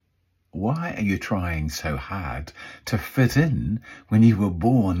Why are you trying so hard to fit in when you were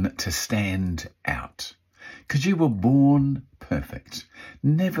born to stand out? Because you were born perfect.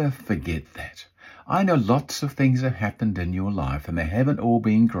 Never forget that. I know lots of things have happened in your life and they haven't all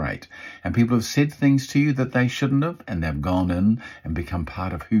been great. And people have said things to you that they shouldn't have, and they've gone in and become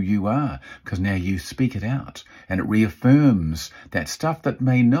part of who you are, because now you speak it out and it reaffirms that stuff that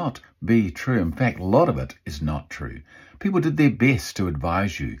may not be true. In fact, a lot of it is not true. People did their best to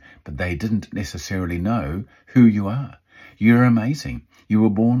advise you, but they didn't necessarily know who you are. You're amazing. You were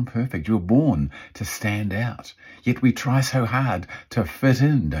born perfect. You were born to stand out. Yet we try so hard to fit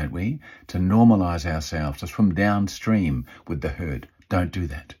in, don't we? To normalize ourselves, to swim downstream with the herd. Don't do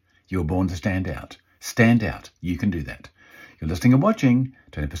that. You were born to stand out. Stand out. You can do that. You're listening and watching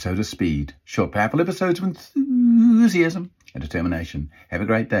to an episode of Speed. Short, powerful episodes of enthusiasm and determination. Have a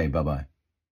great day. Bye-bye.